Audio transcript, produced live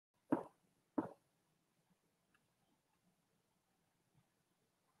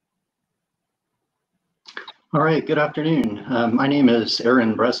All right, good afternoon. My name is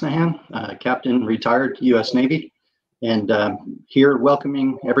Aaron Bresnahan, Captain, retired U.S. Navy, and here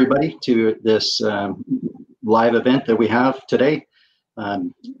welcoming everybody to this live event that we have today.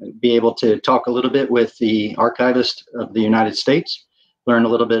 Be able to talk a little bit with the Archivist of the United States, learn a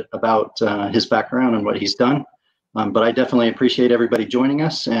little bit about his background and what he's done. But I definitely appreciate everybody joining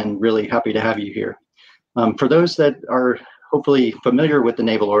us and really happy to have you here. For those that are hopefully familiar with the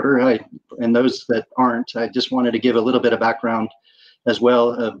Naval Order, and those that aren't, I just wanted to give a little bit of background as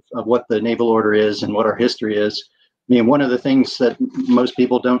well of what the Naval Order is and what our history is. I mean, one of the things that most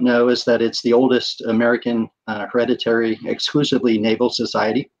people don't know is that it's the oldest American hereditary, exclusively naval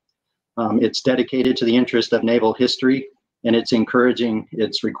society. It's dedicated to the interest of naval history, and it's encouraging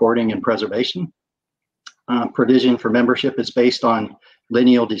its recording and preservation. Provision for membership is based on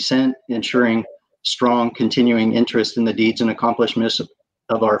lineal descent, ensuring strong continuing interest in the deeds and accomplishments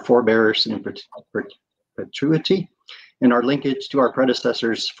of our forebears in perpetuity, and our linkage to our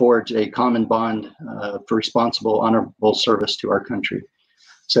predecessors forge a common bond for responsible, honorable service to our country.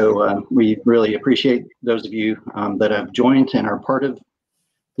 So we really appreciate those of you that have joined and are part of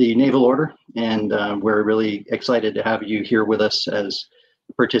the Naval Order, and we're really excited to have you here with us as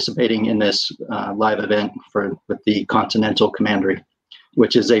participating in this live event with the Continental Commandery,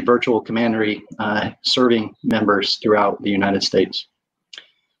 which is a virtual commandery serving members throughout the United States.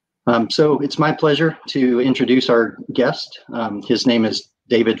 So it's my pleasure to introduce our guest. His name is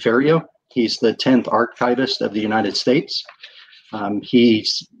David Ferriero. He's the 10th Archivist of the United States. He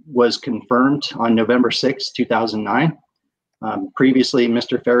was confirmed on November 6, 2009. Previously,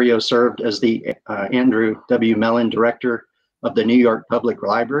 Mr. Ferriero served as the Andrew W. Mellon Director of the New York Public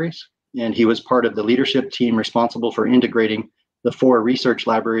Libraries, and he was part of the leadership team responsible for integrating the 4 research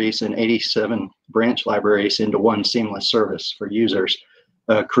libraries and 87 branch libraries into one seamless service for users,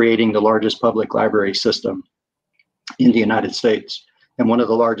 creating the largest public library system in the United States and one of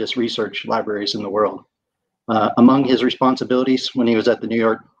the largest research libraries in the world. Among his responsibilities when he was at the New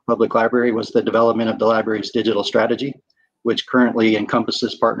York Public Library was the development of the library's digital strategy, which currently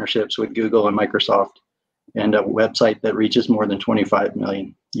encompasses partnerships with Google and Microsoft, and a website that reaches more than 25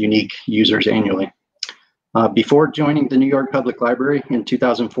 million unique users annually. Before joining the New York Public Library in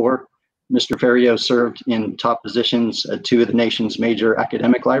 2004, Mr. Ferriero served in top positions at 2 of the nation's major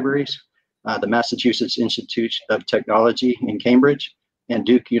academic libraries, the Massachusetts Institute of Technology in Cambridge and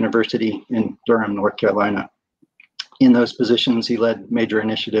Duke University in Durham, North Carolina. In those positions, he led major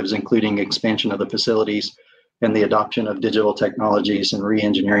initiatives, including expansion of the facilities and the adoption of digital technologies and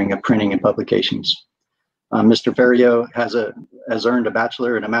re-engineering of printing and publications. Mr. Ferriero has earned a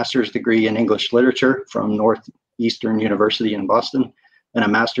bachelor and a master's degree in English literature from Northeastern University in Boston, and a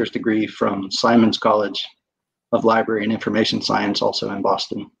master's degree from Simon's College of Library and Information Science, also in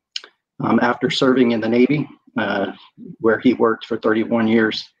Boston. After serving in the Navy, where he worked for 31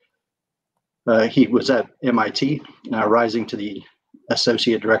 years, he was at MIT, rising to the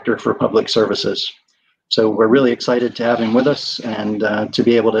Associate Director for Public Services. So we're really excited to have him with us and to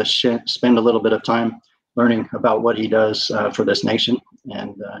be able to spend a little bit of time learning about what he does for this nation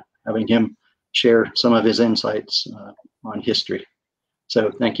and having him share some of his insights on history. So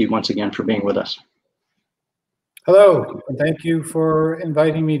thank you once again for being with us. Hello, and thank you for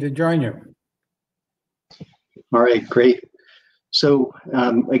inviting me to join you. All right, great. So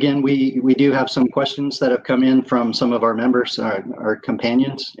again, we do have some questions that have come in from some of our members, our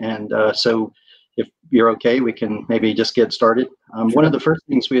companions, and so if you're okay, we can maybe just get started. Sure. One of the first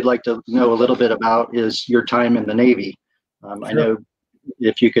things we'd like to know a little bit about is your time in the Navy. Sure. I know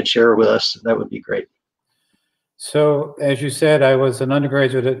if you could share with us, that would be great. So as you said, I was an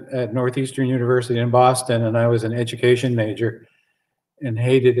undergraduate at Northeastern University in Boston, and I was an education major and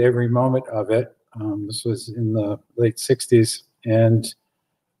hated every moment of it. This was in the late 60s, and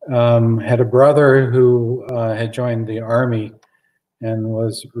had a brother who had joined the Army and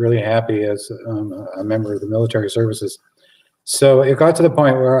was really happy as a member of the military services. So it got to the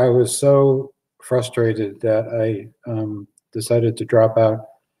point where I was so frustrated that I decided to drop out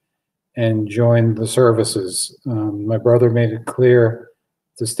and join the services. My brother made it clear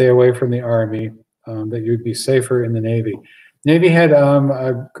to stay away from the Army, that you'd be safer in the Navy. Navy had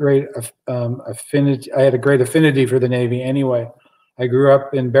a great affinity. I had a great affinity for the Navy anyway. I grew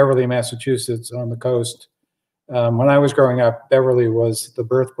up in Beverly, Massachusetts on the coast. When I was growing up, Beverly was the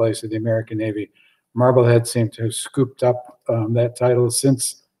birthplace of the American Navy. Marblehead seemed to have scooped up that title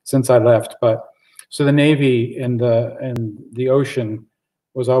since I left. But so the Navy and the ocean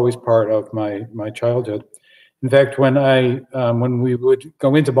was always part of my childhood. In fact, when we would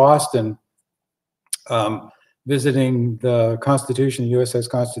go into Boston, visiting the Constitution, the USS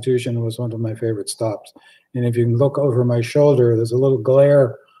Constitution was one of my favorite stops. And if you can look over my shoulder, there's a little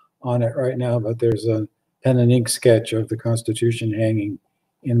glare on it right now, but there's a pen and ink sketch of the Constitution hanging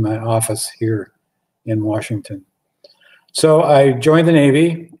in my office here in Washington. So I joined the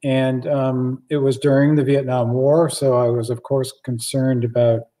Navy, and it was during the Vietnam War, so I was, of course, concerned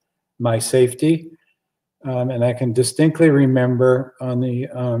about my safety. And I can distinctly remember on the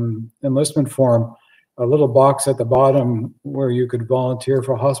enlistment form, a little box at the bottom where you could volunteer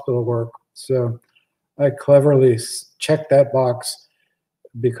for hospital work. So I cleverly checked that box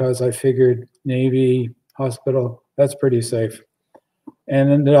because I figured Navy, hospital, that's pretty safe. And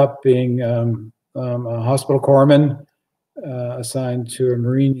ended up being a hospital corpsman assigned to a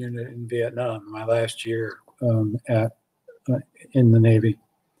Marine unit in Vietnam my last year in the Navy.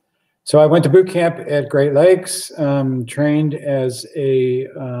 So I went to boot camp at Great Lakes, trained as a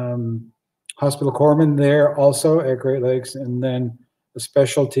hospital corpsman there also at Great Lakes, and then a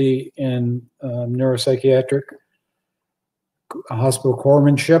specialty in neuropsychiatric hospital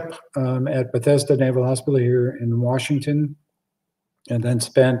corpsmanship at Bethesda Naval Hospital here in Washington, and then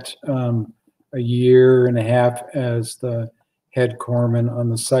spent a year and a half as the head corpsman on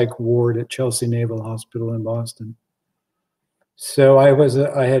the psych ward at Chelsea Naval Hospital in Boston. So I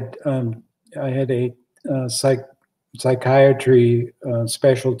had a psychiatry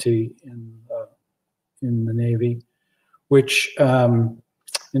specialty in the Navy, which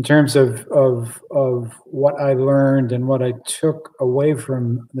in terms of what I learned and what I took away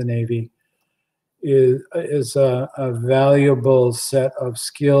from the Navy is a valuable set of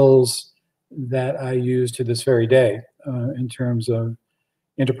skills that I use to this very day in terms of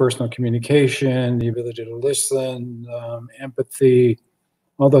interpersonal communication, the ability to listen, empathy,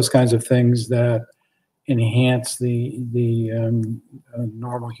 all those kinds of things that enhance the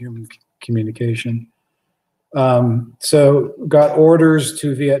normal human communication. So got orders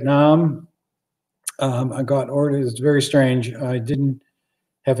to Vietnam. I got orders, it's very strange. I didn't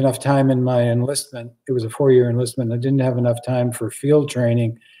have enough time in my enlistment. It was a 4-year enlistment. I didn't have enough time for field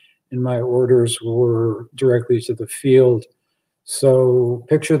training, and my orders were directly to the field. So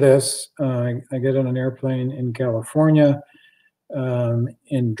picture this, I get on an airplane in California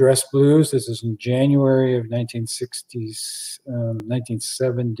in dress blues. This is in January of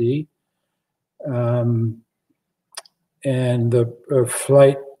 1970. And the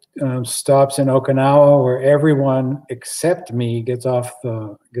flight stops in Okinawa, where everyone except me gets off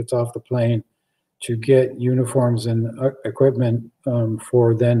the plane to get uniforms and equipment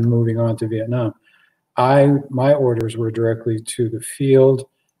for then moving on to Vietnam. My orders were directly to the field,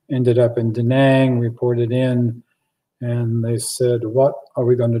 ended up in Da Nang, reported in, and they said, "What are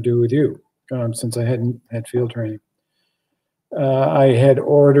we going to do with you?" Since I hadn't had field training. I had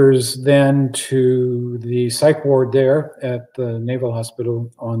orders then to the psych ward there at the Naval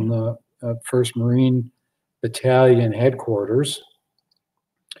Hospital on the 1st Marine Battalion headquarters,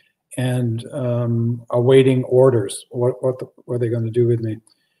 and awaiting orders. What were they going to do with me?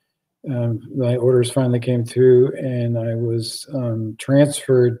 My orders finally came through, and I was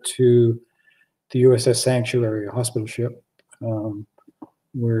transferred to the USS Sanctuary, a hospital ship,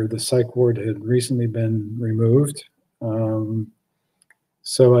 where the psych ward had recently been removed.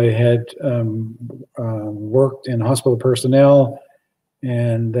 So I had worked in hospital personnel,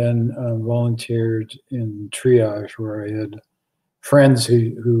 and then volunteered in triage, where I had friends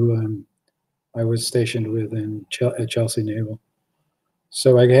who I was stationed with at Chelsea Naval.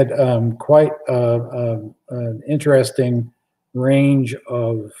 So I had quite an interesting range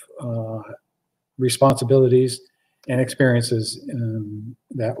of responsibilities and experiences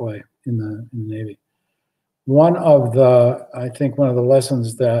that way in the Navy. I think one of the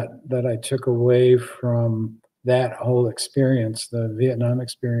lessons that I took away from that whole experience, the Vietnam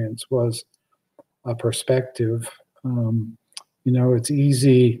experience, was a perspective. It's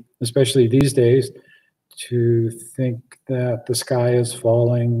easy, especially these days, to think that the sky is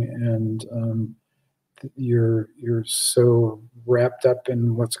falling and you're so wrapped up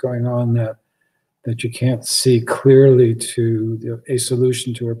in what's going on that you can't see clearly to a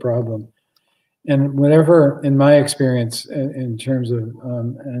solution to a problem. And whenever, in my experience, in terms of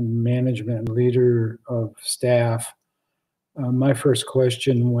and management and leader of staff, my first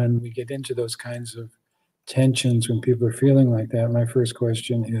question when we get into those kinds of tensions, when people are feeling like that, my first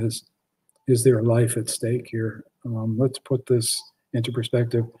question is there a life at stake here? Let's put this into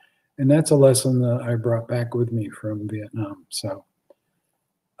perspective. And that's a lesson that I brought back with me from Vietnam. So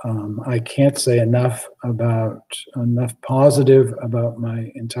I can't say enough positive about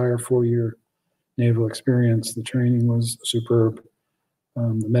my entire 4-year naval experience. The training was superb.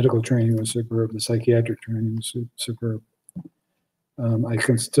 The medical training was superb. The psychiatric training was superb. I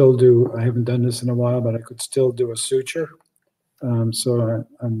can still do, I haven't done this in a while, but I could still do a suture. So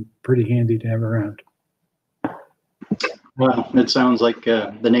I'm pretty handy to have around. Well, it sounds like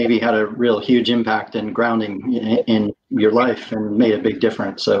the Navy had a real huge impact and grounding in your life and made a big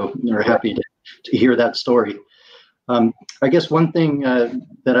difference. So we're happy to hear that story. I guess one thing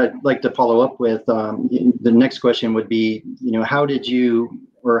that I'd like to follow up with, the next question would be, how did you,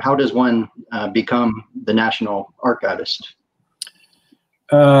 or how does one become the National Archivist?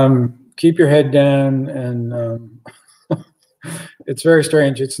 Keep your head down, and it's very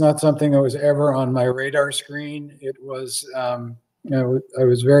strange. It's not something that was ever on my radar screen. It was, I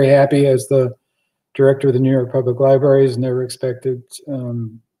was very happy as the director of the New York Public Libraries, never expected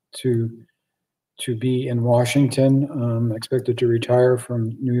to be in Washington, expected to retire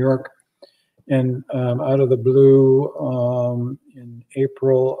from New York. And out of the blue, in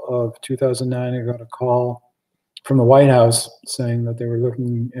April of 2009, I got a call from the White House saying that they were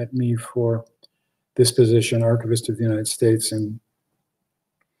looking at me for this position, Archivist of the United States. And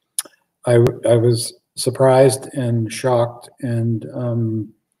I was surprised and shocked and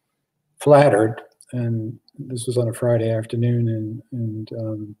flattered. And this was on a Friday afternoon,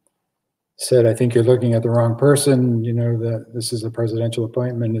 and said, I think you're looking at the wrong person. That this is a presidential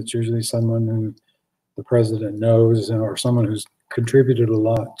appointment. It's usually someone who the president knows, or someone who's contributed a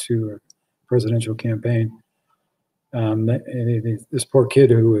lot to a presidential campaign. This poor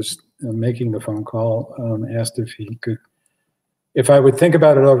kid who was making the phone call asked if I would think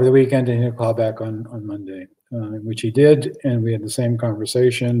about it over the weekend, and he'd call back on Monday, which he did, and we had the same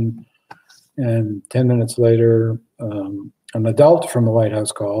conversation. And 10 minutes later, an adult from the White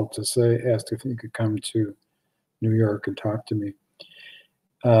House called to asked if he could come to New York and talk to me,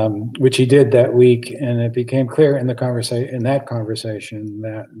 which he did that week. And it became clear in that conversation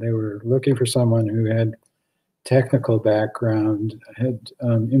that they were looking for someone who had technical background, had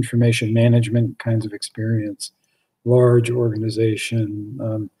information management kinds of experience, large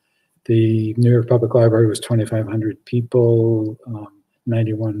organization. The New York Public Library was 2,500 people,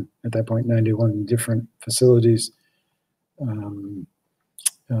 91 at that point, 91 different facilities.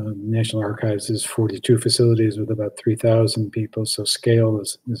 National Archives is 42 facilities with about 3,000 people, so scale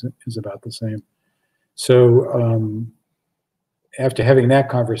is about the same. So after having that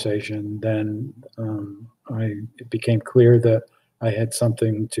conversation, then it became clear that I had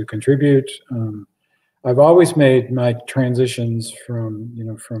something to contribute. I've always made my transitions from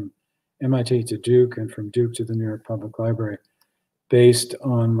MIT to Duke and from Duke to the New York Public Library based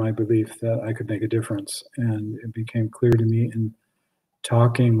on my belief that I could make a difference. And it became clear to me in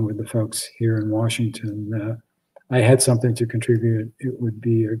talking with the folks here in Washington that I had something to contribute. It would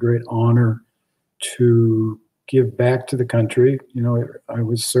be a great honor to give back to the country. I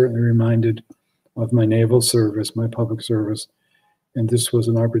was certainly reminded of my naval service, my public service, and this was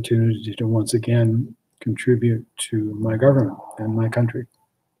an opportunity to once again contribute to my government and my country.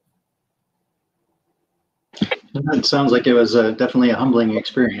 It sounds like it was definitely a humbling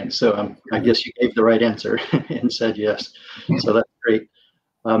experience. So I guess you gave the right answer and said yes. So that's great.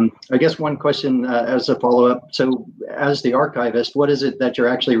 I guess one question as a follow-up. So as the archivist, what is it that you're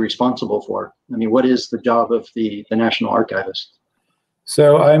actually responsible for? I mean, what is the job of the National Archivist?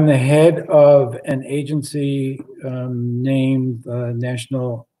 So I'm the head of an agency named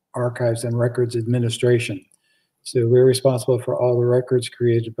National Archives and Records Administration. So we're responsible for all the records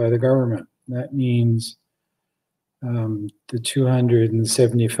created by the government. That means the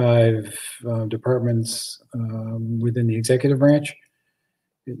 275 departments within the executive branch.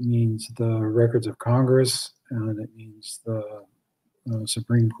 It means the records of Congress, and it means the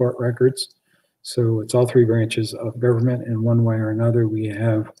Supreme Court records. So it's all three branches of government. In one way or another, we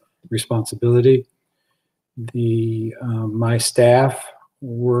have responsibility. My staff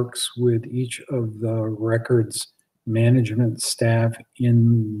works with each of the records management staff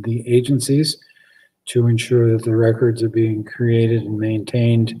in the agencies to ensure that the records are being created and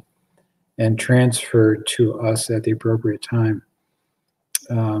maintained and transferred to us at the appropriate time.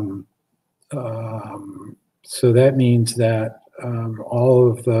 So that means that all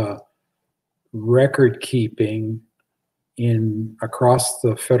of the record keeping across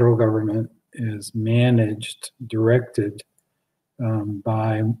the federal government is managed, directed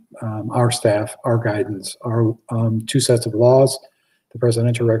by our staff, our guidance, our two sets of laws, the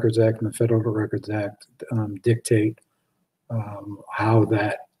Presidential Records Act and the Federal Records Act, dictate how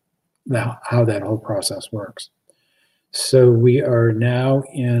that whole process works. So we are now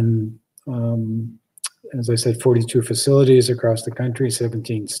in, as I said, 42 facilities across the country,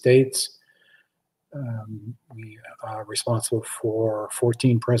 17 states. We are responsible for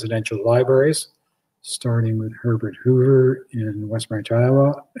 14 presidential libraries, starting with Herbert Hoover in West Branch,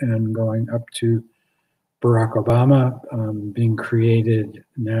 Iowa, and going up to Barack Obama, being created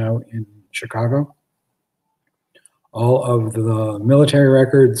now in Chicago. All of the military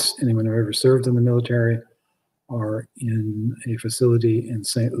records, anyone who ever served in the military, are in a facility in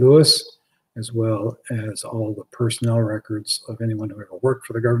St. Louis, as well as all the personnel records of anyone who ever worked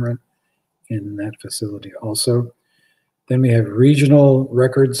for the government in that facility also. Then we have regional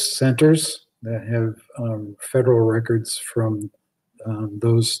records centers that have federal records from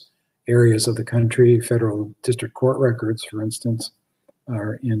those areas of the country. Federal district court records, for instance,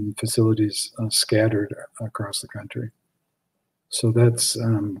 are in facilities scattered across the country. So that's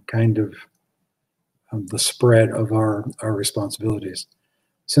kind of the spread of our responsibilities.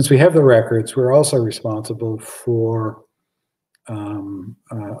 Since we have the records, we're also responsible for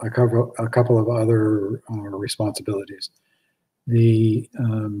a couple of other responsibilities. The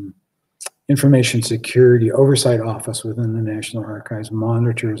Information Security Oversight Office within the National Archives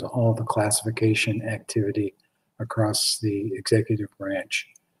monitors all the classification activity across the executive branch.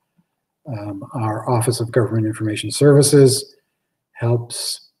 Our Office of Government Information Services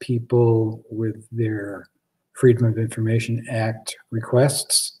helps people with their Freedom of Information Act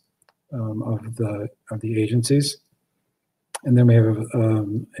requests of the agencies. And then we have a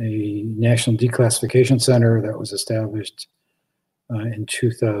National Declassification Center that was established in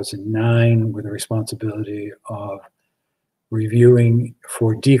 2009 with the responsibility of reviewing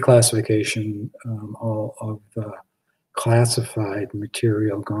for declassification all of the classified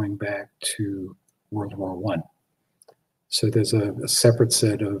material going back to World War I. So there's a separate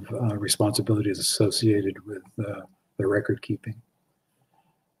set of responsibilities associated with the record keeping.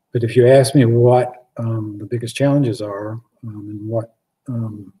 But if you ask me what the biggest challenges are and what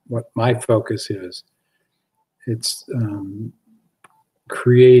my focus is, it's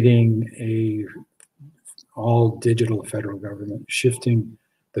creating a all digital federal government, shifting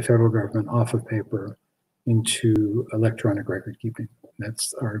the federal government off of paper into electronic record keeping.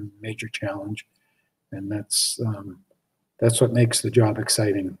 That's our major challenge, and that's what makes the job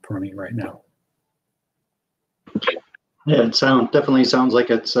exciting for me right now. Yeah, it definitely sounds like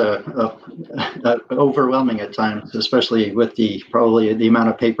it's overwhelming at times, especially with probably the amount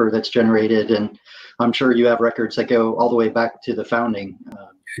of paper that's generated, and I'm sure you have records that go all the way back to the founding.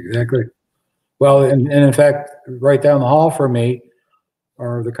 Exactly. Well, and in fact, right down the hall from me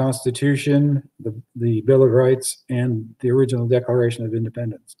are the Constitution, the Bill of Rights, and the original Declaration of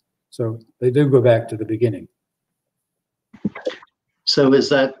Independence. So they do go back to the beginning. So is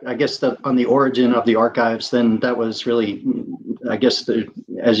that, I guess, on the origin of the archives, then that was really, I guess,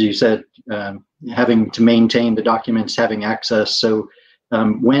 as you said, having to maintain the documents, having access. So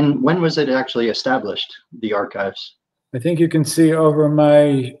when was it actually established, the archives? I think you can see over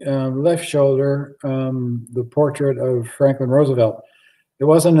my left shoulder the portrait of Franklin Roosevelt. It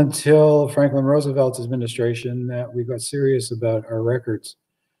wasn't until Franklin Roosevelt's administration that we got serious about our records.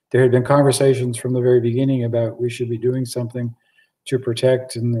 There had been conversations from the very beginning about we should be doing something to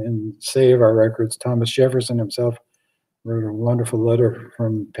protect and save our records. Thomas Jefferson himself wrote a wonderful letter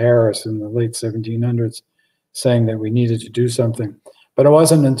from Paris in the late 1700s saying that we needed to do something. But it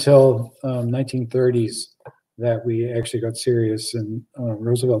wasn't until 1930s that we actually got serious, and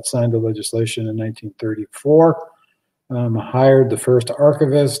Roosevelt signed the legislation in 1934, hired the first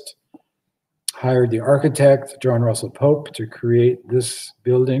archivist, hired the architect, John Russell Pope, to create this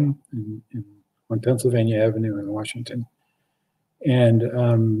building on Pennsylvania Avenue in Washington, and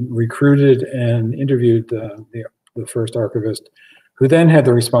recruited and interviewed the first archivist, who then had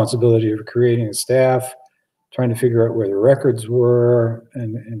the responsibility of creating a staff, trying to figure out where the records were,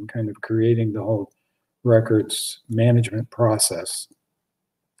 and kind of creating the whole records management process.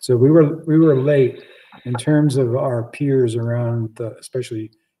 So we were late in terms of our peers around,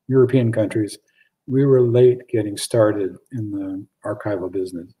 especially European countries. We were late getting started in the archival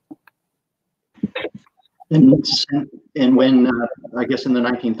business. And when I guess in the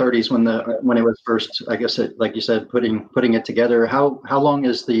 1930s, when it was first, I guess like you said, putting it together, how long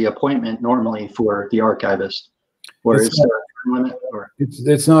is the appointment normally for the archivist, or is there a term limit? Or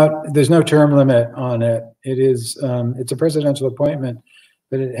it's not. There's no term limit on it. It is. It's a presidential appointment,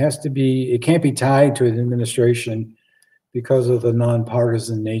 but it has to be. It can't be tied to an administration because of the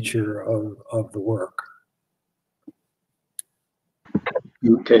nonpartisan nature of the work.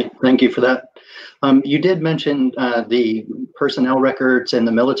 Okay, thank you for that. You did mention the personnel records and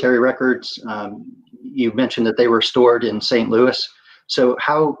the military records. You mentioned that they were stored in St. Louis. So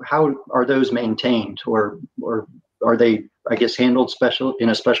how are those maintained, or are they, I guess, handled in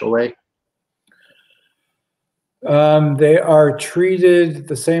a special way? They are treated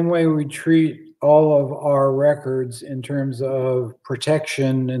the same way we treat all of our records in terms of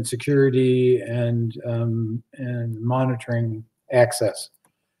protection and security and monitoring access.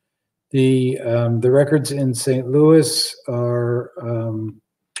 The records in St. Louis are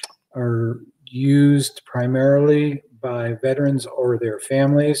used primarily by veterans or their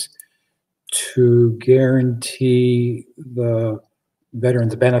families to guarantee the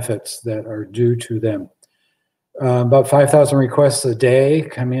veterans' benefits that are due to them. About 5,000 requests a day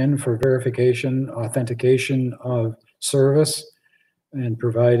come in for verification, authentication of service, and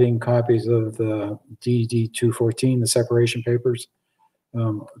providing copies of the DD-214, the separation papers,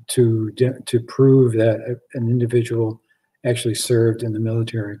 to prove that an individual actually served in the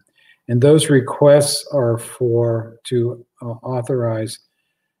military. And those requests are to authorize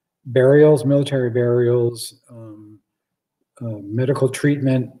burials, military burials, medical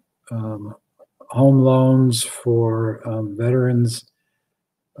treatment, home loans for veterans,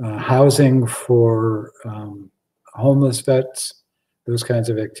 housing for homeless vets, those kinds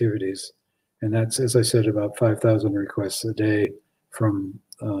of activities. And that's, as I said, about 5,000 requests a day from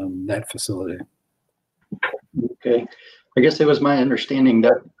that facility. Okay. I guess it was my understanding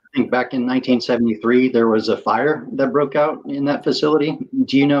that I think back in 1973, there was a fire that broke out in that facility.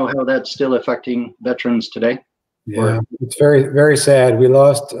 Do you know how that's still affecting veterans today? Yeah, it's very, very sad. We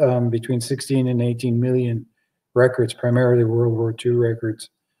lost between 16 and 18 million records, primarily World War II records.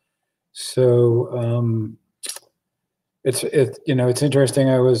 So it's interesting.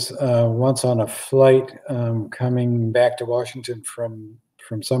 I was once on a flight coming back to Washington from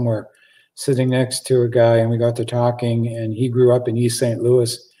somewhere, sitting next to a guy, and we got to talking, and he grew up in East St.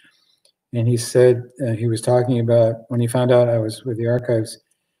 Louis, and he said he was talking about when he found out I was with the archives.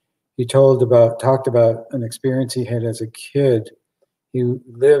 He talked about an experience he had as a kid. He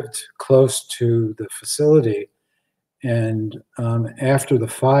lived close to the facility, and after the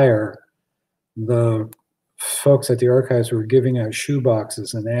fire, the folks at the archives were giving out shoe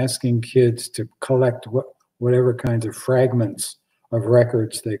boxes and asking kids to collect whatever kinds of fragments of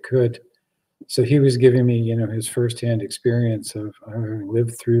records they could. So he was giving me, his firsthand experience of having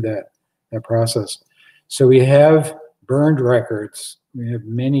lived through that process. So we have burned records. We have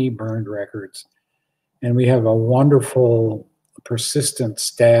many burned records, and we have a wonderful, persistent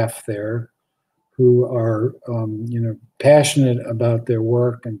staff there who are, passionate about their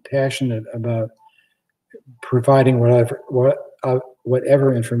work and passionate about providing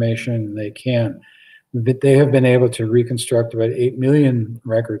whatever information they can. They have been able to reconstruct about 8 million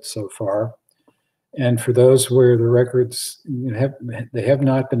records so far, and for those where the records they have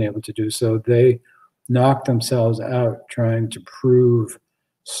not been able to do so, they knock themselves out trying to prove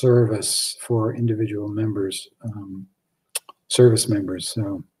service for individual members, service members.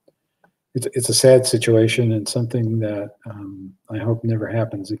 So it's a sad situation and something that I hope never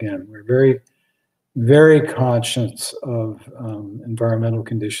happens again. We're very, very conscious of environmental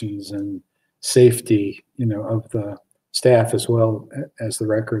conditions and safety, of the staff as well as the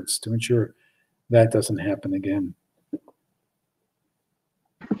records to ensure that doesn't happen again.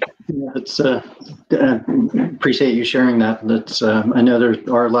 It's appreciate you sharing that. That's I know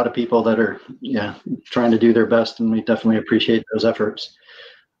there are a lot of people that are trying to do their best, and we definitely appreciate those efforts.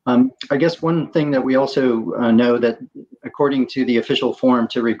 I guess one thing that we also know that according to the official form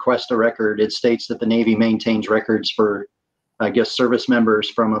to request a record, it states that the Navy maintains records for, I guess, service members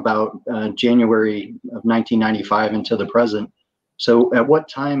from about January of 1995 until the present. So at what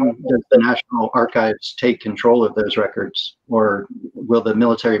time does the National Archives take control of those records, or will the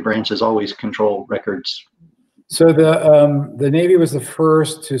military branches always control records? So the Navy was the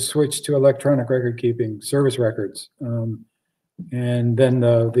first to switch to electronic record keeping, service records, and then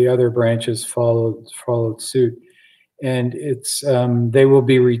the other branches followed suit. And it's they will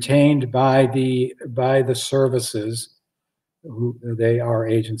be retained by the services, who they are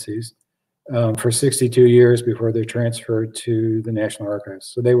agencies, for 62 years before they're transferred to the National Archives.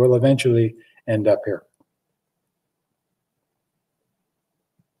 So they will eventually end up here.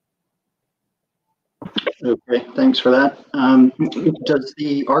 Okay, thanks for that. Does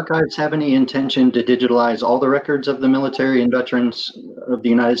the archives have any intention to digitalize all the records of the military and veterans of the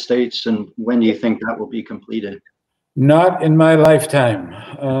United States, and when do you think that will be completed? Not in my lifetime.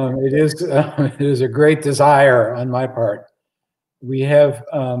 It is a great desire on my part. We have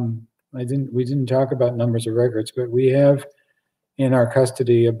we didn't talk about numbers of records, but we have in our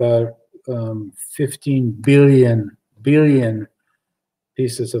custody about 15 billion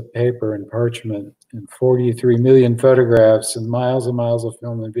pieces of paper and parchment, and 43 million photographs, and miles of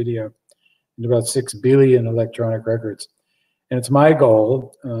film and video, and about 6 billion electronic records. And it's my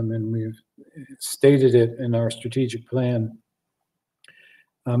goal, and stated it in our strategic plan.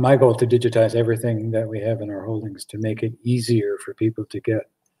 My goal to digitize everything that we have in our holdings to make it easier for people to get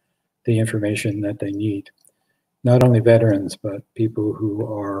the information that they need. Not only veterans, but people who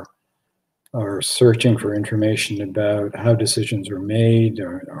are searching for information about how decisions were made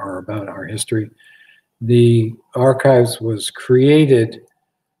or about our history. The archives was created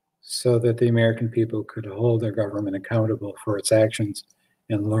so that the American people could hold their government accountable for its actions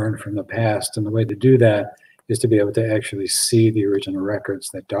and learn from the past. And the way to do that is to be able to actually see the original records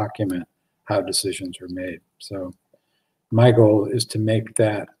that document how decisions were made. So my goal is to make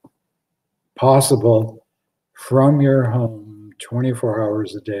that possible from your home 24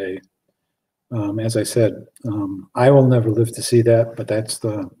 hours a day. As I said, I will never live to see that, but that's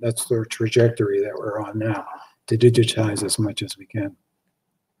the trajectory that we're on now, to digitize as much as we can.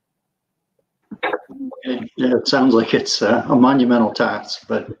 It sounds like it's a monumental task,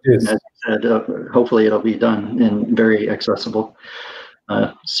 but as you said, hopefully it'll be done and very accessible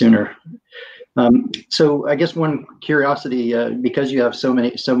sooner. So I guess one curiosity, because you have so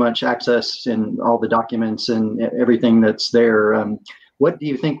much access in all the documents and everything that's there, what do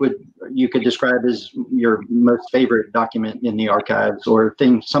you think you could describe as your most favorite document in the archives, or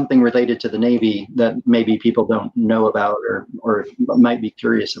something related to the Navy that maybe people don't know about or might be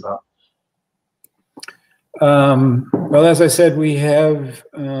curious about? Well, as I said, we have,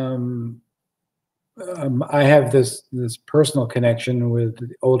 I have this personal connection with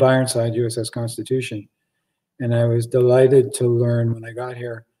the old Ironside USS Constitution. And I was delighted to learn when I got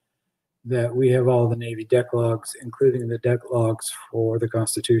here that we have all the Navy deck logs, including the deck logs for the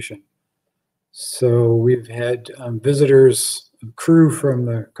Constitution. So we've had visitors, crew from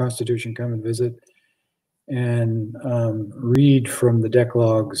the Constitution come and visit and read from the deck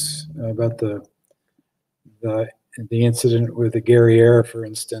logs about the incident with the Guerriere, for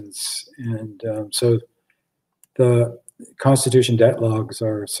instance. And so the Constitution debt logs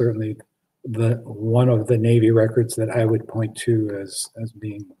are certainly one of the Navy records that I would point to as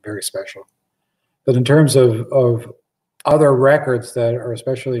being very special. But in terms of other records that are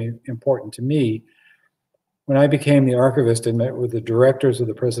especially important to me, when I became the archivist and met with the directors of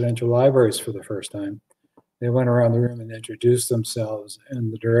the presidential libraries for the first time, they went around the room and introduced themselves,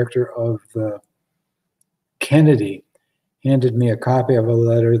 and the director of the Kennedy handed me a copy of a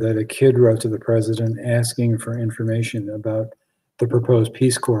letter that a kid wrote to the president asking for information about the proposed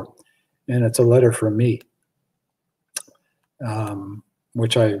Peace Corps. And it's a letter from me,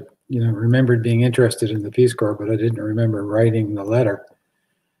 which I remembered being interested in the Peace Corps, but I didn't remember writing the letter.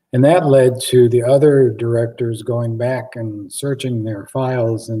 And that led to the other directors going back and searching their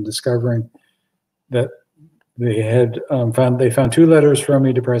files and discovering that they had found 2 letters from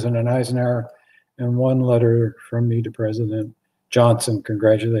me to President Eisenhower and 1 letter from me to President Johnson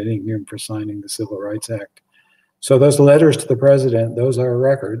congratulating him for signing the Civil Rights Act. So those letters to the president, those are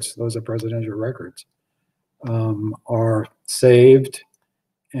records, those are presidential records, are saved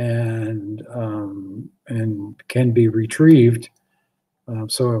and can be retrieved.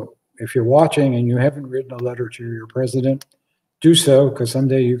 So if you're watching and you haven't written a letter to your president, do so, because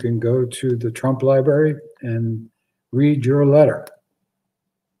someday you can go to the Trump Library and read your letter.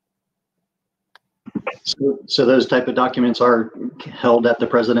 So those type of documents are held at the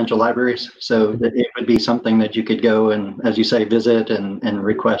presidential libraries. So that it would be something that you could go and, as you say, visit and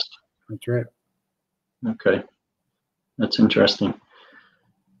request. That's right. Okay, that's interesting.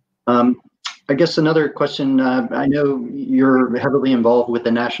 I guess another question, I know you're heavily involved with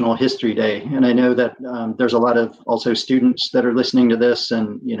the National History Day, and I know that there's a lot of also students that are listening to this,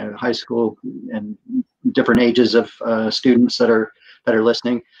 and high school and different ages of students that are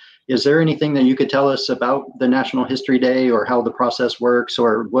listening. Is there anything that you could tell us about the National History Day, or how the process works,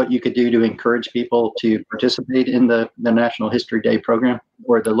 or what you could do to encourage people to participate in the National History Day program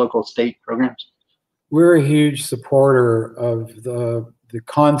or the local state programs? We're a huge supporter of the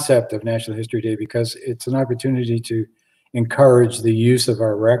concept of National History Day because it's an opportunity to encourage the use of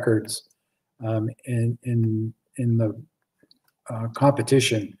our records in the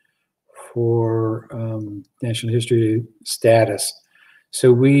competition for National History Day status.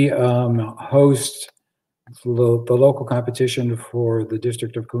 So we host the local competition for the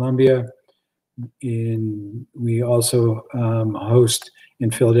District of Columbia. We also host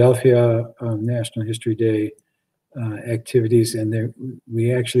in Philadelphia National History Day activities, and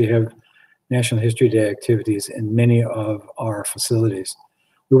we actually have National History Day activities in many of our facilities.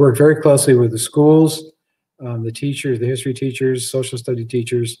 We work very closely with the schools, the teachers, the history teachers, social study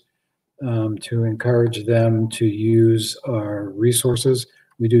teachers, to encourage them to use our resources.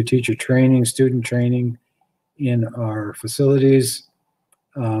 We do teacher training, student training in our facilities.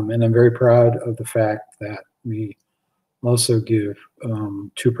 And I'm very proud of the fact that we also give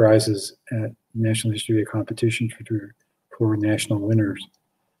 2 prizes at National History Day competition for national winners.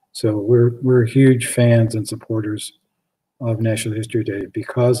 So we're huge fans and supporters of National History Day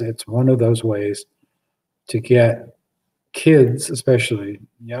because it's one of those ways to get kids, especially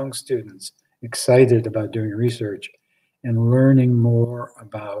young students, excited about doing research and learning more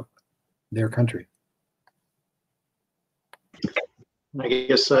about their country. I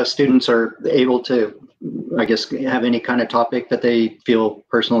guess students are able to, I guess, have any kind of topic that they feel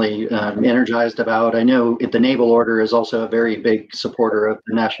personally energized about. I know the Naval Order is also a very big supporter of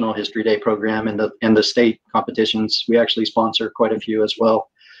the National History Day program and the state competitions. We actually sponsor quite a few as well.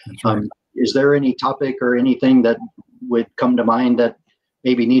 That's right. Is there any topic or anything that would come to mind that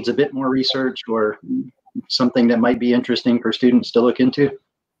maybe needs a bit more research or something that might be interesting for students to look into?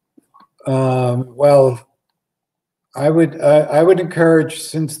 Well, I would encourage,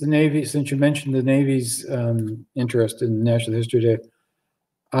 since you mentioned the Navy's interest in National History Day,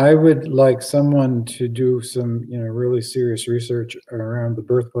 I would like someone to do some, really serious research around the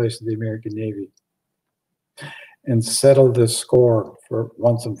birthplace of the American Navy and settle the score for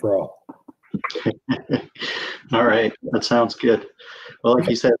once and for all. All right, that sounds good. Well, like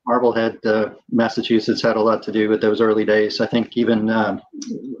you said, Marblehead, Massachusetts had a lot to do with those early days. I think even,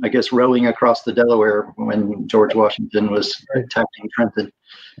 I guess, rowing across the Delaware when George Washington was attacking Trenton.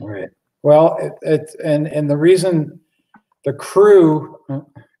 All right. Well, and the reason the crew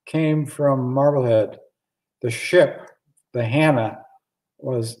came from Marblehead, the ship, the Hannah,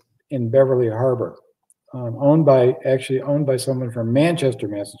 was in Beverly Harbor, owned by someone from Manchester,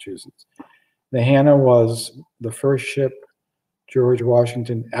 Massachusetts. The Hannah was the first ship George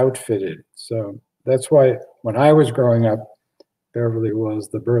Washington outfitted. So that's why when I was growing up, Beverly was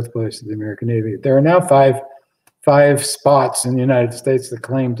the birthplace of the American Navy. There are now five spots in the United States that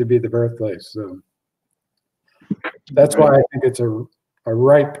claim to be the birthplace. So that's why I think it's a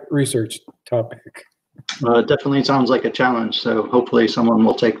ripe research topic. It definitely sounds like a challenge. So hopefully someone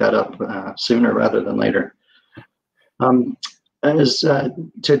will take that up sooner rather than later.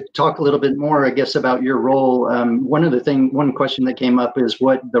 To talk a little bit more, I guess, about your role, one question that came up is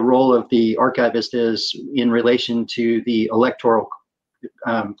what the role of the archivist is in relation to the electoral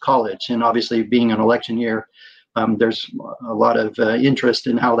college. And obviously being an election year, there's a lot of interest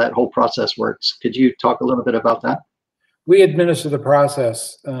in how that whole process works. Could you talk a little bit about that? We administer the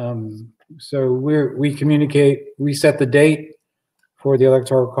process. So we communicate, we set the date for the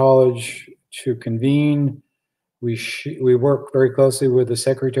electoral college to convene. We work very closely with the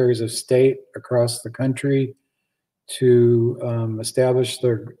secretaries of state across the country to establish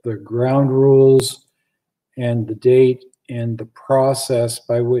the ground rules and the date and the process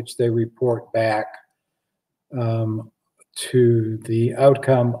by which they report back to the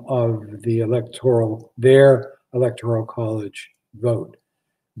outcome of their electoral college vote.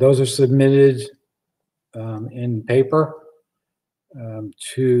 Those are submitted in paper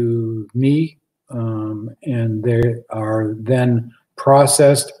to me. And they are then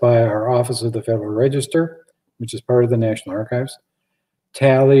processed by our Office of the Federal Register, which is part of the National Archives,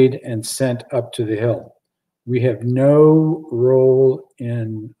 tallied and sent up to the Hill. We have no role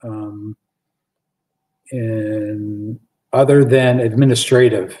in other than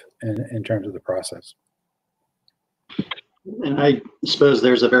administrative in terms of the process. And I suppose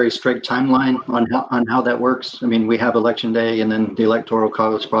there's a very strict timeline on how that works. I mean, we have election day and then the electoral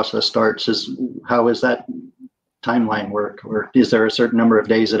college process starts. How is that timeline work? Or is there a certain number of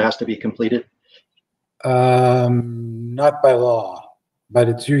days it has to be completed? Not by law, but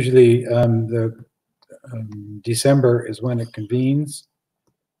it's usually December is when it convenes.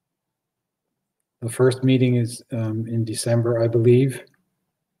 The first meeting is in December, I believe,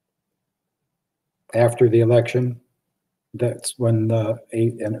 after the election. That's when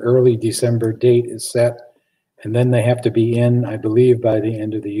an early December date is set, and then they have to be in, I believe, by the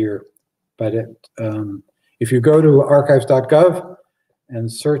end of the year. But if you go to archives.gov and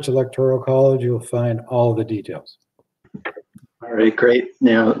search Electoral College, you'll find all the details. All right, great.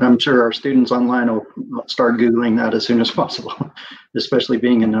 Now, I'm sure our students online will start Googling that as soon as possible, especially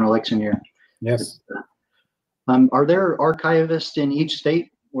being in an election year. Yes. Are there archivists in each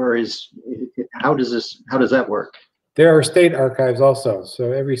state, or how does that work? There are state archives also.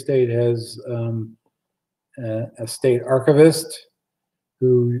 So every state has a state archivist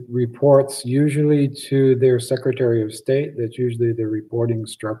who reports usually to their Secretary of State. That's usually the reporting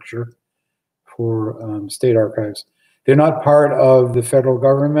structure for state archives. They're not part of the federal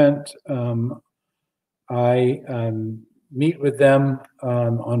government. I meet with them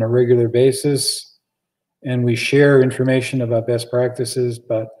on a regular basis and we share information about best practices,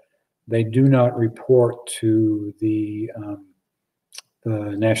 but they do not report to the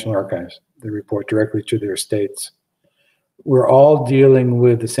National Archives. They report directly to their states. We're all dealing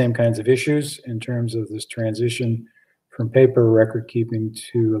with the same kinds of issues in terms of this transition from paper record keeping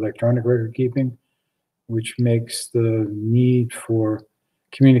to electronic record keeping, which makes the need for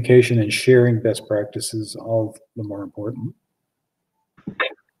communication and sharing best practices all the more important.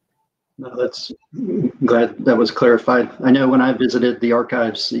 No, that's glad that was clarified. I know when I visited the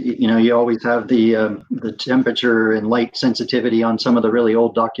archives, you know, you always have the temperature and light sensitivity on some of the really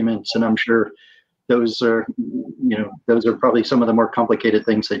old documents, and I'm sure those are, you know, those are probably some of the more complicated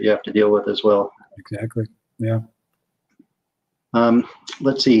things that you have to deal with as well. Exactly. Yeah.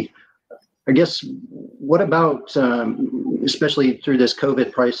 Let's see. I guess, what about, especially through this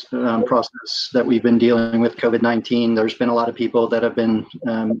COVID process that we've been dealing with, COVID-19, there's been a lot of people that have been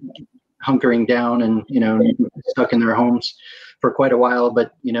hunkering down and, you know, stuck in their homes for quite a while,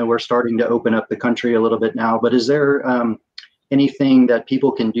 but, you know, we're starting to open up the country a little bit now. But is there anything that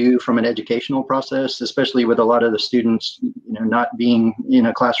people can do from an educational process, especially with a lot of the students, you know, not being in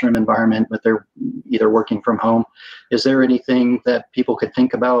a classroom environment, but they're either working from home? Is there anything that people could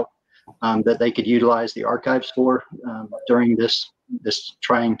think about that they could utilize the archives for during this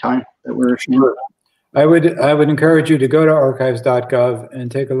trying time that we're in? I would encourage you to go to archives.gov and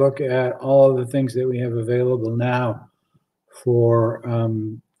take a look at all of the things that we have available now for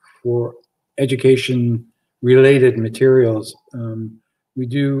education related materials. We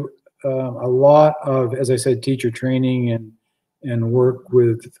do a lot of, as I said, teacher training and work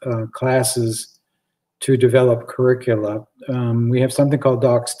with classes to develop curricula. We have something called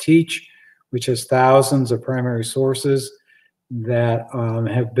Docs Teach, which has thousands of primary sources that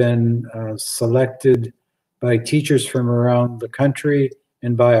have been selected by teachers from around the country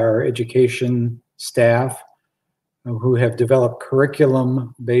and by our education staff who have developed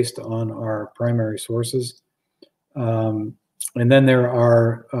curriculum based on our primary sources. And then there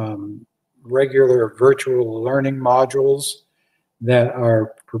are regular virtual learning modules that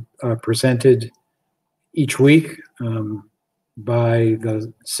are presented each week by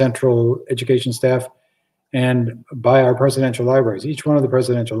the central education staff and by our presidential libraries. Each one of the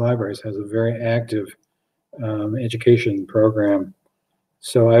presidential libraries has a very active education program.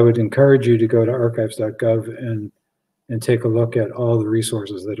 So I would encourage you to go to archives.gov and take a look at all the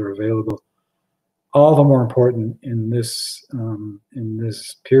resources that are available. All the more important in this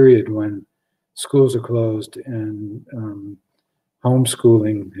period when schools are closed and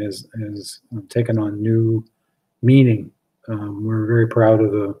homeschooling has taken on new meaning. We're very proud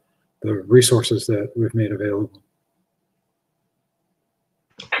of the resources that we've made available.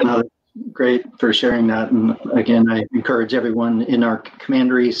 Great for sharing that. And again, I encourage everyone in our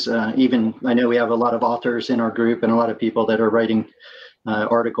commanderies, even I know we have a lot of authors in our group and a lot of people that are writing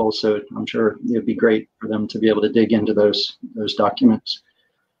articles, so I'm sure it'd be great for them to be able to dig into those documents.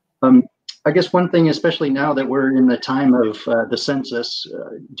 I guess one thing, especially now that we're in the time of the census,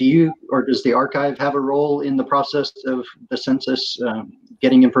 do you or does the archive have a role in the process of the census,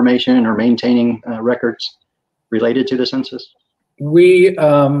 getting information or maintaining records related to the census? We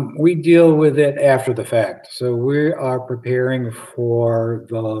deal with it after the fact. So we are preparing for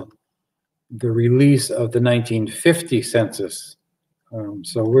the release of the 1950 census.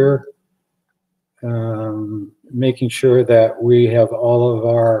 So we're making sure that we have all of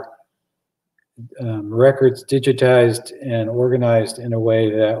our records digitized and organized in a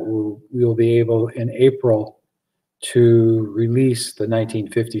way that we'll be able in April to release the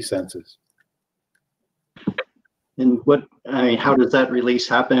 1950 census. And how does that release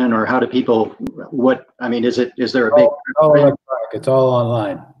happen, or how do people, is there a big? It's all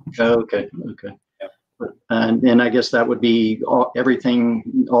online. Okay. Yeah. And I guess that would be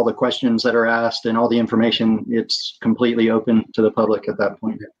everything, all the questions that are asked and all the information, it's completely open to the public at that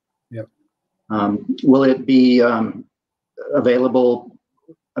point. Yep. Will it be available?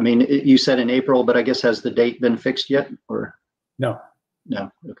 I mean, you said in April, but I guess has the date been fixed yet, or? No.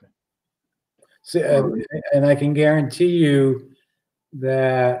 Okay. So, and I can guarantee you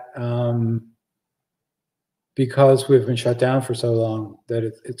that because we've been shut down for so long, that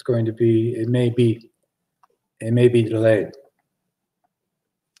it's going to be, it may be delayed.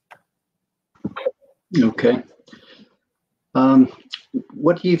 Okay.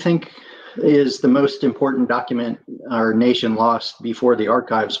 What do you think is the most important document our nation lost before the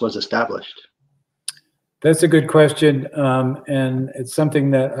archives was established? That's a good question, and it's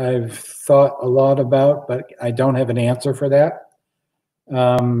something that I've thought a lot about, but I don't have an answer for that.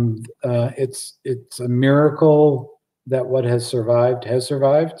 It's a miracle that what has survived has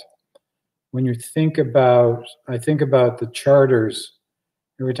survived. when you think about, I think about the charters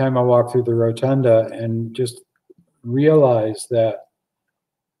every time I walk through the rotunda, and just realize that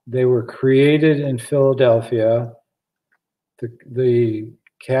they were created in Philadelphia. The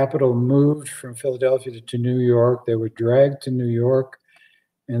capital moved from Philadelphia to New York. They were dragged to New York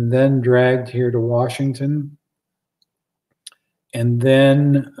and then dragged here to Washington. And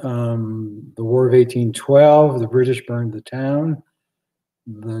then the War of 1812, the British burned the town.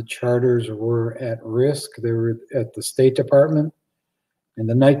 The charters were at risk. They were at the State Department. And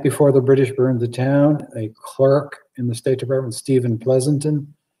the night before the British burned the town, a clerk in the State Department, Stephen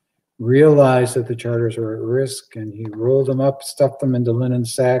Pleasanton, realized that the charters were at risk, and he rolled them up, stuffed them into linen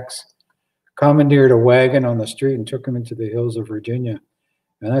sacks, commandeered a wagon on the street, and took them into the hills of Virginia.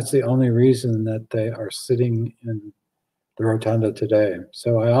 And that's the only reason that they are sitting in the rotunda today.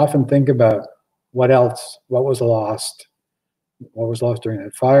 So I often think about what else, what was lost during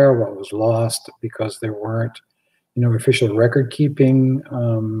that fire, what was lost because there weren't, official record keeping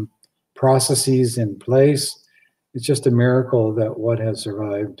processes in place. It's just a miracle that what has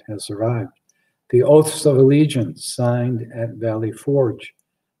survived has survived. The oaths of allegiance signed at Valley Forge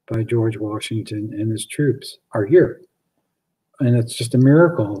by George Washington and his troops are here. And it's just a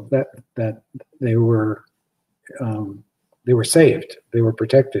miracle that they were saved, they were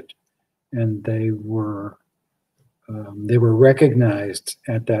protected, and they were recognized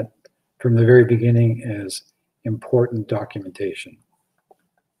at that from the very beginning as important documentation.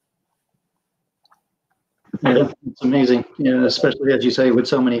 Yeah, it's amazing, especially as you say, with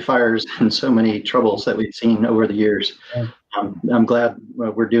so many fires and so many troubles that we've seen over the years. Yeah. I'm glad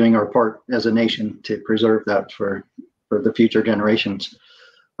we're doing our part as a nation to preserve that for the future generations.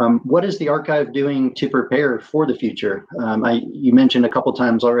 What is the archive doing to prepare for the future? You mentioned a couple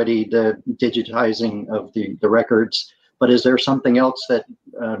times already the digitizing of the records, but is there something else that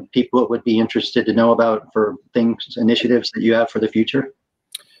people would be interested to know about for initiatives that you have for the future?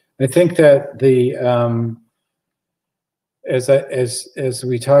 I think that as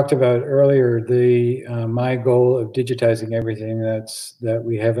we talked about earlier, my goal of digitizing everything that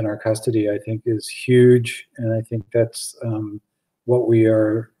we have in our custody, I think, is huge, and I think that's what we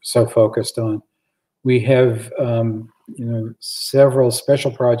are so focused on. We have several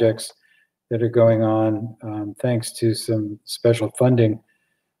special projects that are going on thanks to some special funding.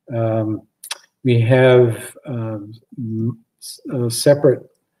 We have separate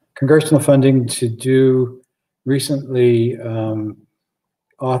congressional funding to do, recently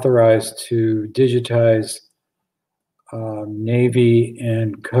authorized to digitize Navy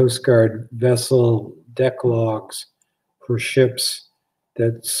and Coast Guard vessel deck logs for ships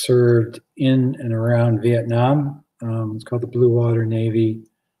that served in and around Vietnam. It's called the Blue Water Navy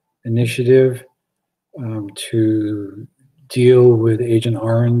Initiative to deal with Agent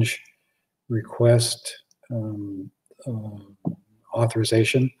Orange request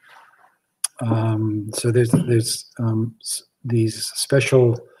authorization. So there's these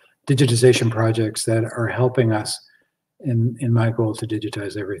special digitization projects that are helping us in my goal to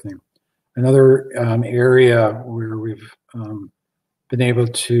digitize everything. Another area where we've been able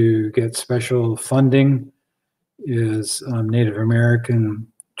to get special funding is Native American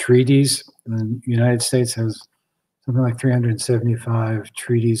treaties. The United States has something like 375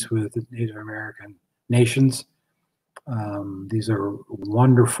 treaties with Native American nations. These are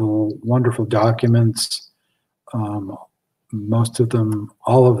wonderful, wonderful documents. Most of them,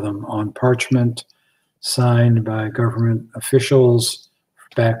 all of them, on parchment, signed by government officials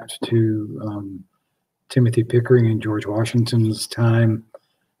back to Timothy Pickering and George Washington's time,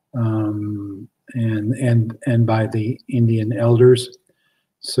 and by the Indian elders.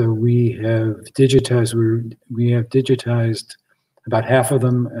 So we have digitized. We have digitized about half of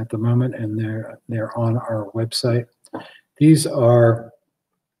them at the moment, and they're on our website. These are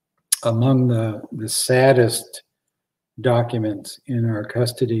among the saddest documents in our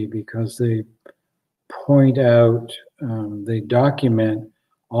custody because they point out, they document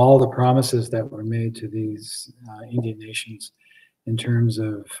all the promises that were made to these Indian nations in terms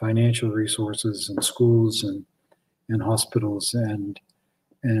of financial resources and schools and hospitals and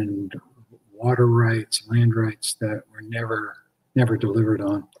water rights, land rights that were never delivered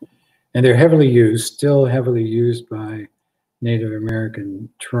on. And they're heavily used, still heavily used by Native American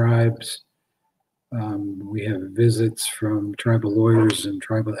tribes. We have visits from tribal lawyers and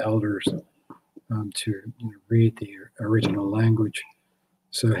tribal elders to read the original language.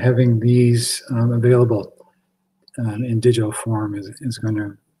 So having these available in digital form is going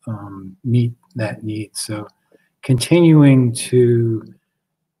to meet that need. So continuing to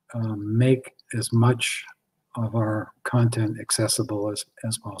make as much of our content accessible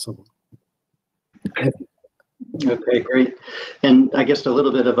as possible. Okay, great. And I guess a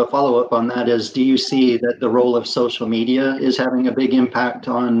little bit of a follow-up on that is, do you see that the role of social media is having a big impact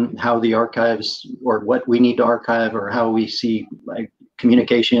on how the archives, or what we need to archive, or how we see like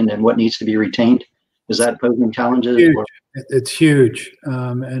communication and what needs to be retained? Is that posing challenges? Huge. It's huge.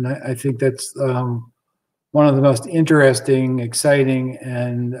 And I think that's one of the most interesting, exciting,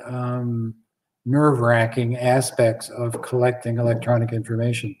 and nerve-wracking aspects of collecting electronic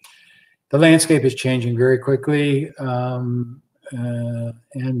information. The landscape is changing very quickly, and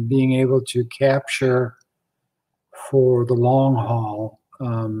being able to capture for the long haul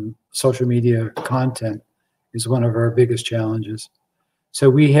social media content is one of our biggest challenges. So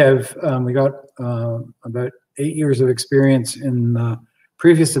we got about 8 years of experience in the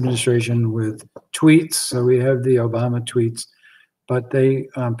previous administration with tweets. So we have the Obama tweets, but they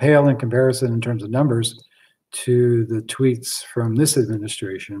pale in comparison in terms of numbers to the tweets from this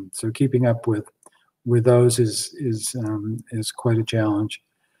administration. So keeping up with those is quite a challenge.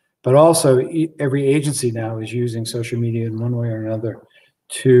 But also, every agency now is using social media in one way or another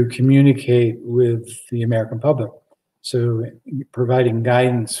to communicate with the American public. So providing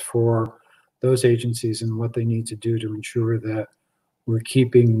guidance for those agencies and what they need to do to ensure that we're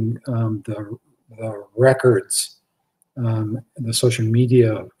keeping the records, the social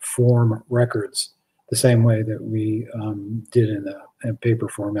media form records, the same way that we did in a paper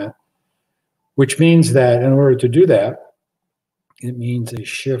format. Which means that in order to do that, it means a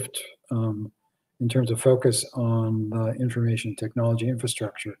shift in terms of focus on the information technology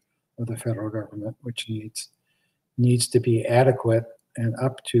infrastructure of the federal government, which needs to be adequate and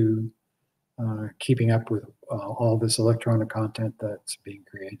up to keeping up with all this electronic content that's being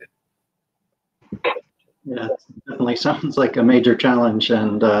created. Yeah, it definitely sounds like a major challenge,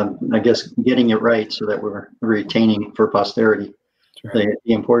 and I guess getting it right so that we're retaining for posterity Right.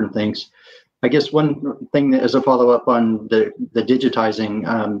 the important things. I guess one thing that, as a follow-up on the digitizing,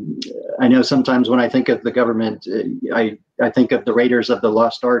 I know sometimes when I think of the government, I think of the Raiders of the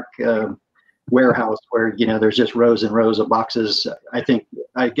Lost Ark warehouse, where there's just rows and rows of boxes.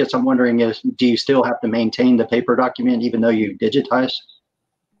 I guess I'm wondering, do you still have to maintain the paper document even though you digitize?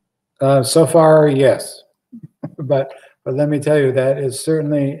 So far, yes, but let me tell you, that is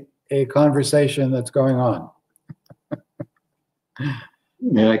certainly a conversation that's going on.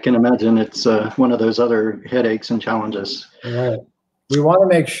 Yeah, I can imagine it's one of those other headaches and challenges. Right. We want to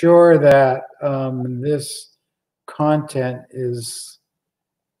make sure that this content is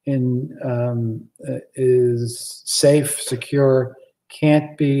safe, secure,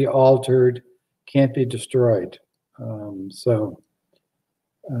 can't be altered, can't be destroyed.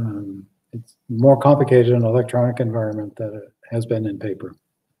 It's more complicated in an electronic environment than it has been in paper.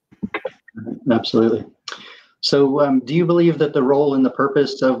 Absolutely. So do you believe that the role and the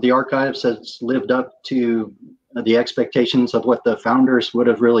purpose of the archives has lived up to the expectations of what the founders would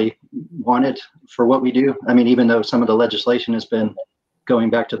have really wanted for what we do? I mean, even though some of the legislation has been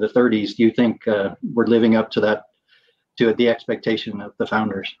going back to the 30s, do you think we're living up to that, to the expectation of the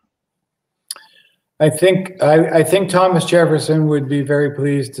founders? I think Thomas Jefferson would be very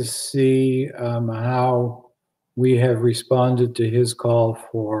pleased to see how we have responded to his call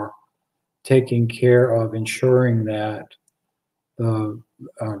for taking care of ensuring that the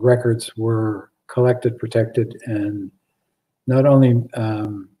records were collected, protected, and not only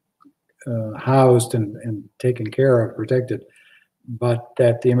housed and taken care of, protected, but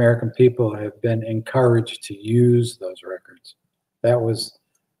that the American people have been encouraged to use those records. That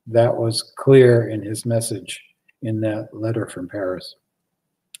was clear in his message in that letter from Paris.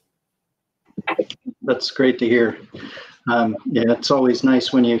 That's great to hear. Yeah, it's always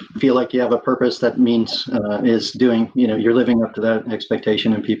nice when you feel like you have a purpose that means is doing, you're living up to that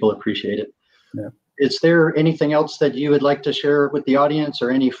expectation and people appreciate it. Yeah. Is there anything else that you would like to share with the audience,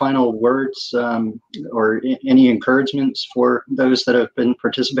 or any final words or any encouragements for those that have been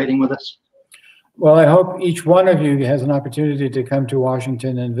participating with us? Well, I hope each one of you has an opportunity to come to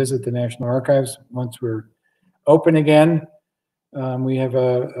Washington and visit the National Archives once we're open again. We have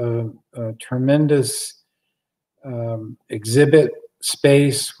a tremendous exhibit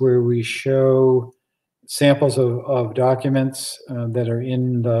space where we show samples of documents that are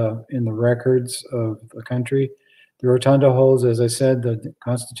in the records of the country. The rotunda holds, as I said, the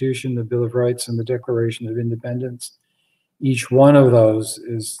Constitution, the Bill of Rights, and the Declaration of Independence. Each one of those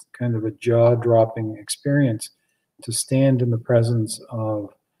is kind of a jaw-dropping experience to stand in the presence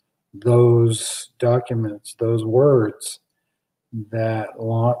of those documents, those words that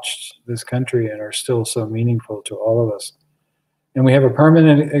launched this country and are still so meaningful to all of us. And we have a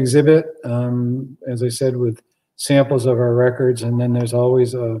permanent exhibit, as I said, with samples of our records, and then there's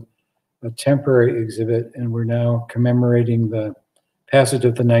always a a temporary exhibit, and we're now commemorating the passage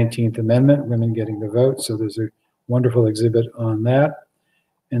of the 19th Amendment, women getting the vote. So there's a wonderful exhibit on that.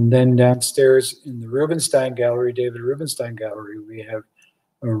 And then downstairs in the Rubenstein Gallery, David Rubenstein Gallery, we have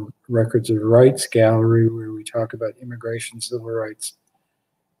a Records of Rights gallery where we talk about immigration, civil rights,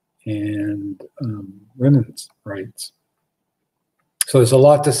 and women's rights. So there's a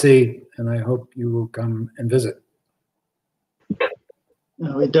lot to see, and I hope you will come and visit.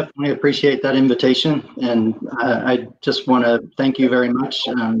 We definitely appreciate that invitation, and I just want to thank you very much.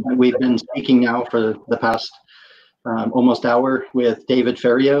 We've been speaking now for the past almost hour with David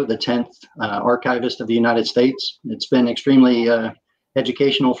Ferriero, the 10th Archivist of the United States. It's been extremely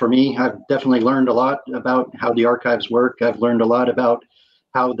educational for me. I've definitely learned a lot about how the archives work. I've learned a lot about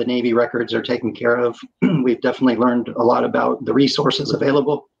how the Navy records are taken care of. We've definitely learned a lot about the resources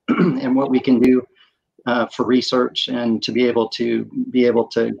available and what we can do for research, and to be able to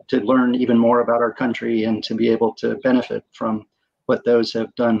learn even more about our country and to be able to benefit from what those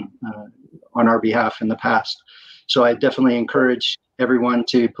have done on our behalf in the past. So I definitely encourage everyone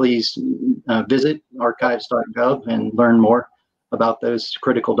to please visit archives.gov and learn more about those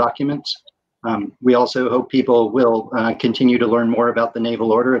critical documents. We also hope people will continue to learn more about the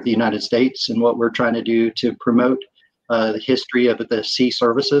Naval Order of the United States and what we're trying to do to promote the history of the sea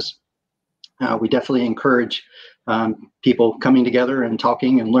services. We definitely encourage people coming together and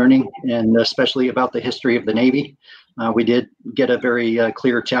talking and learning, and especially about the history of the Navy. We did get a very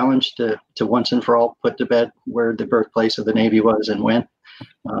clear challenge to once and for all put to bed where the birthplace of the Navy was and when.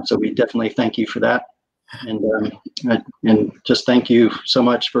 So we definitely thank you for that. And just thank you so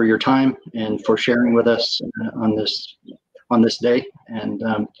much for your time and for sharing with us on this day. And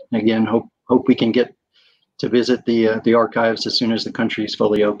again, hope we can get to visit the archives as soon as the country is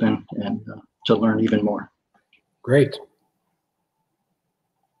fully open, and to learn even more. Great.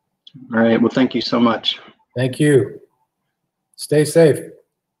 All right. Well, thank you so much. Thank you. Stay safe.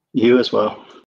 You as well.